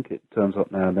anymore, I think. It turns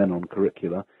up now and then on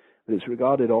curricula, but it's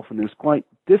regarded often as quite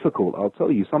difficult. I'll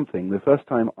tell you something. The first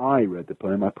time I read the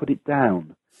poem, I put it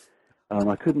down.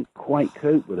 I couldn't quite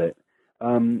cope with it.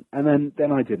 And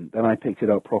then I didn't. Then I picked it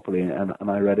up properly and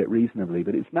I read it reasonably.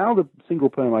 But it's now the single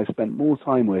poem I've spent more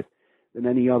time with than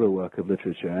any other work of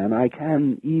literature. And I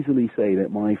can easily say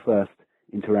that my first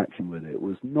interaction with it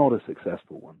was not a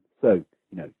successful one. So,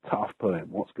 tough poem.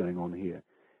 What's going on here?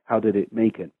 How did it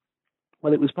make it?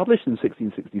 Well, it was published in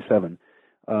 1667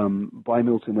 by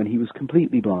Milton when he was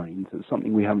completely blind. It's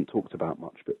something we haven't talked about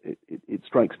much, but it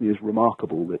strikes me as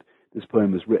remarkable that this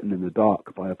poem was written in the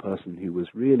dark by a person who was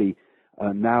really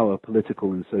now a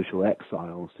political and social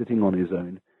exile, sitting on his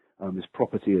own. His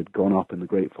property had gone up in the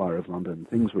Great Fire of London.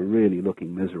 Things were really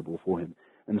looking miserable for him.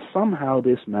 And somehow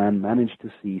this man managed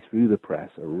to see through the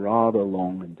press a rather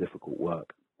long and difficult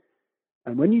work.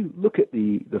 And when you look at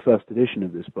the first edition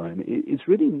of this poem, it's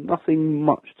really nothing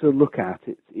much to look at.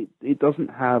 It doesn't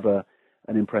have an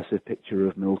impressive picture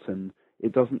of Milton.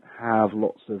 It doesn't have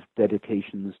lots of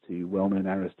dedications to well-known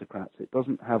aristocrats. It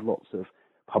doesn't have lots of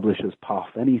publisher's puff,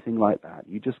 anything like that.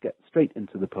 You just get straight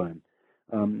into the poem.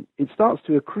 It starts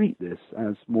to accrete this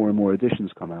as more and more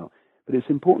editions come out, but it's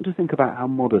important to think about how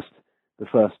modest the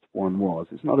first one was.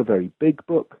 It's not a very big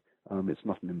book. It's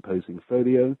not an imposing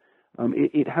folio.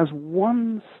 It has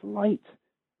one slight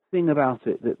thing about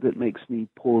it that makes me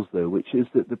pause, though, which is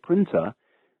that the printer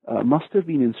must have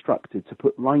been instructed to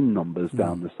put line numbers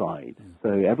down the side. So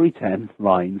every 10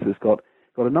 lines has got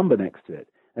a number next to it.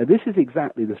 Now, this is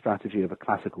exactly the strategy of a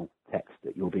classical text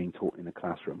that you're being taught in a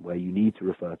classroom, where you need to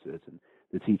refer to it, and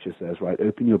the teacher says, right,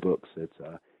 open your books at,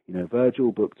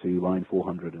 Virgil, book 2, line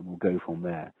 400, and we'll go from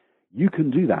there. You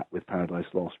can do that with Paradise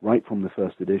Lost right from the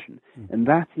first edition, and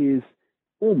that is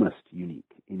almost unique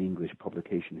in English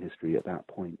publication history at that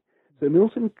point. So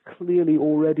Milton clearly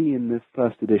already in the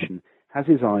first edition has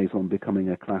his eyes on becoming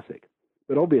a classic.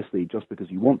 But obviously, just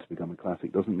because you want to become a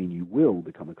classic doesn't mean you will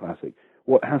become a classic.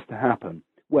 What has to happen?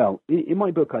 Well, in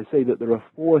my book, I say that there are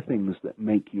 4 things that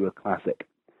make you a classic.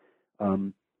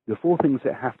 The 4 things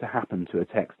that have to happen to a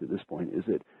text at this point is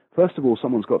that, first of all,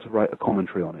 someone's got to write a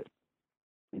commentary on it.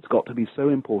 It's got to be so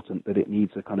important that it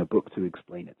needs a kind of book to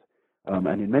explain it. And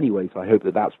in many ways, I hope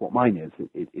that that's what mine is.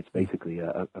 It's basically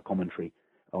a commentary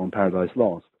on Paradise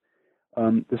Lost.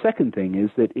 The second thing is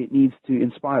that it needs to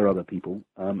inspire other people,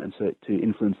 and so to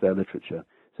influence their literature.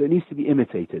 So it needs to be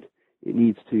imitated. It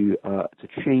needs to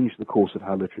change the course of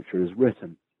how literature is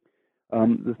written.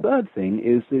 The third thing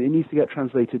is that it needs to get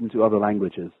translated into other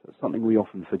languages. That's something we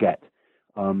often forget.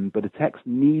 But a text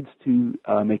needs to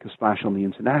make a splash on the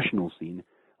international scene,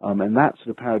 and that sort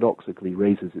of paradoxically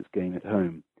raises its game at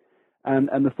home.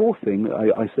 And the fourth thing,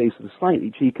 I say sort of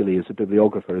slightly cheekily as a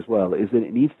bibliographer as well, is that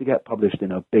it needs to get published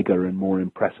in a bigger and more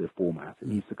impressive format. It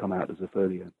needs to come out as a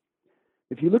folio.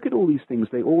 If you look at all these things,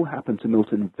 they all happen to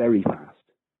Milton very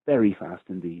fast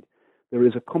indeed. There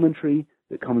is a commentary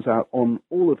that comes out on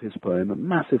all of his poem, a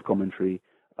massive commentary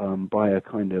by a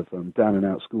kind of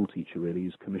down-and-out school teacher, really,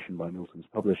 who's commissioned by Milton's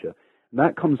publisher. And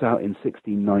that comes out in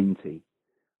 1690.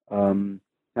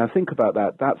 Now think about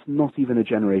that. That's not even a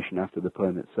generation after the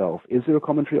poem itself. Is there a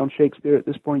commentary on Shakespeare at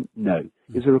this point? No.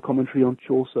 Is there a commentary on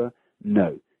Chaucer?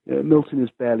 No. Milton is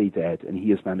barely dead, and he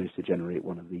has managed to generate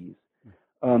one of these.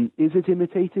 Is it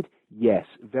imitated? Yes,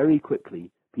 very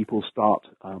quickly. People start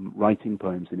writing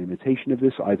poems in imitation of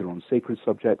this, either on sacred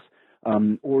subjects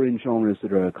or in genres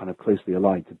that are kind of closely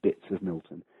allied to bits of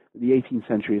Milton. The 18th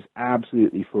century is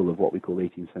absolutely full of what we call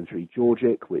 18th century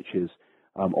Georgic, which is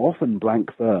often blank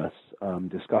verse,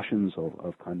 discussions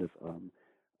of kind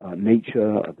of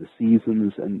nature, of the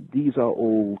seasons, and these are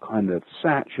all kind of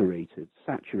saturated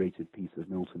piece of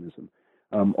Miltonism,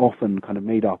 often kind of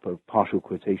made up of partial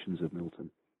quotations of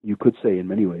Milton. You could say in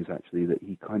many ways, actually, that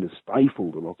he kind of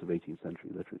stifled a lot of 18th century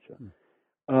literature.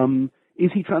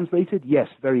 Is he translated? Yes,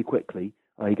 very quickly.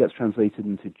 He gets translated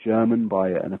into German by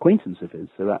an acquaintance of his,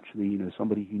 so actually,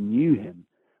 somebody who knew him.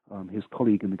 His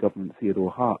colleague in the government,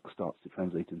 Theodore Haak, starts to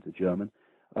translate into German.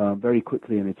 Very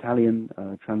quickly, an Italian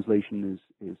translation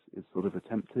is sort of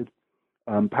attempted.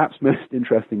 Perhaps most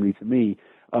interestingly to me,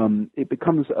 it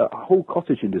becomes a whole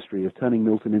cottage industry of turning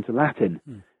Milton into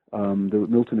Latin.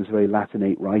 Milton is a very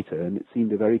Latinate writer, and it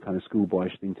seemed a very kind of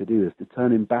schoolboyish thing to do, is to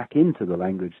turn him back into the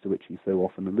language to which he so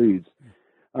often alludes.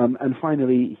 And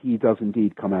finally, he does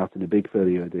indeed come out in a big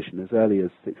folio edition as early as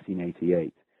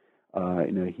 1688.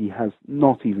 He has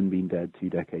not even been dead 2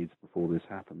 decades before this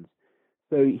happens.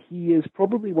 So he is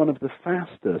probably one of the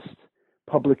fastest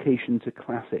publication to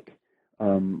classic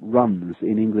runs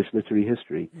in English literary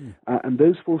history. And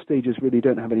those 4 stages really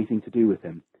don't have anything to do with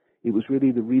him. It was really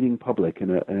the reading public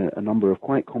in a number of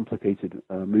quite complicated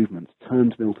movements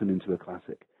turned Milton into a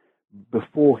classic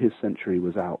before his century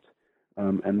was out.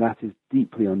 And that is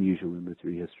deeply unusual in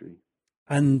literary history.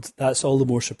 And that's all the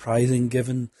more surprising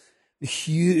given the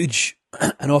huge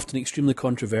and often extremely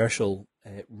controversial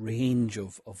range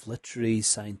of literary,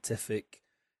 scientific,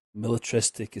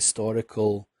 militaristic,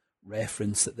 historical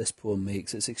reference that this poem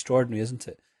makes. It's extraordinary, isn't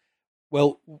it?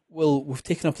 Well, we've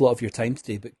taken up a lot of your time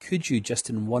today, but could you, just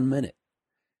in 1 minute,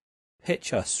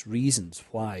 pitch us reasons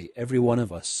why every one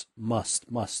of us must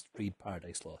read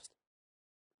Paradise Lost?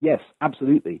 Yes,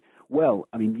 absolutely. Well,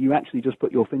 I mean, you actually just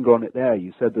put your finger on it there.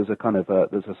 You said there's a kind of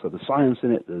there's a sort of science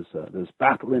in it. There's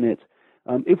battle in it.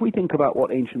 If we think about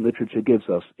what ancient literature gives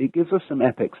us, it gives us some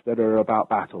epics that are about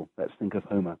battle. Let's think of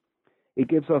Homer. It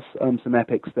gives us some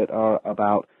epics that are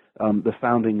about the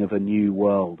founding of a new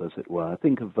world, as it were.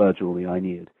 Think of Virgil, the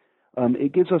Aeneid.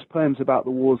 It gives us poems about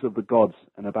the wars of the gods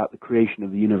and about the creation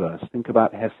of the universe. Think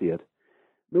about Hesiod.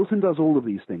 Milton does all of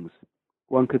these things.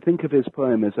 One could think of his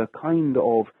poem as a kind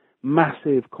of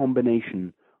massive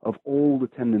combination of all the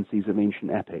tendencies of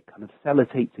ancient epic, kind of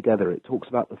sellotape together. It talks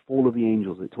about the fall of the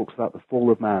angels. It talks about the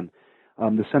fall of man.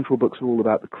 The central books are all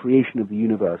about the creation of the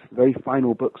universe. The very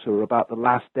final books are about the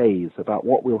last days, about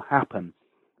what will happen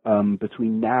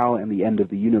between now and the end of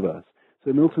the universe.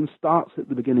 So Milton starts at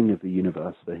the beginning of the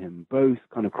universe for him, both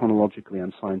kind of chronologically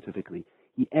and scientifically.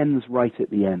 He ends right at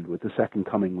the end with the second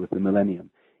coming, with the millennium.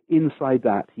 Inside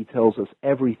that, he tells us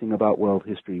everything about world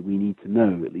history we need to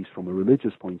know, at least from a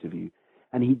religious point of view.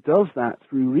 And he does that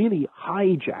through really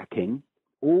hijacking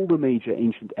all the major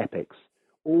ancient epics,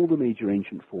 all the major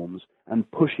ancient forms, and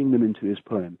pushing them into his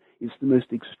poem. It's the most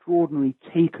extraordinary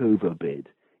takeover bid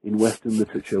in Western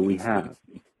literature we have.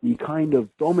 He kind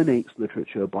of dominates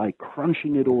literature by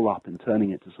crunching it all up and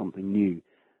turning it to something new.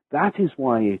 That is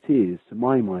why it is, to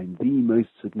my mind, the most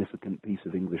significant piece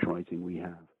of English writing we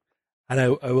have. And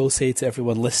I will say to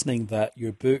everyone listening that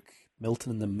your book,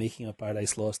 Milton and the Making of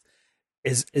Paradise Lost,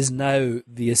 is now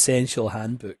the essential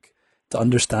handbook to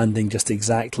understanding just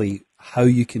exactly how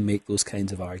you can make those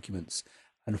kinds of arguments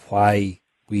and why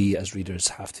we as readers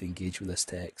have to engage with this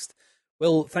text.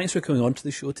 Well, thanks for coming on to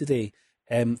the show today.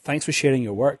 Thanks for sharing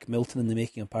your work, Milton and the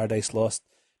Making of Paradise Lost,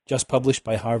 just published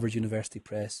by Harvard University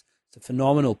Press. It's a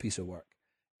phenomenal piece of work.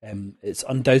 It's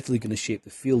undoubtedly going to shape the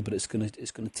field, but it's going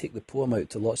to take the poem out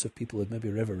to lots of people who've maybe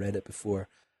never read it before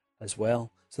as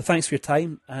well. So thanks for your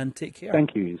time and take care.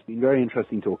 Thank you. It's been very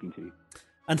interesting talking to you.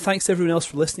 And thanks to everyone else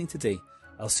for listening today.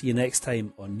 I'll see you next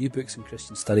time on New Books in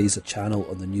Christian Studies, a channel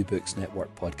on the New Books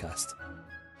Network podcast.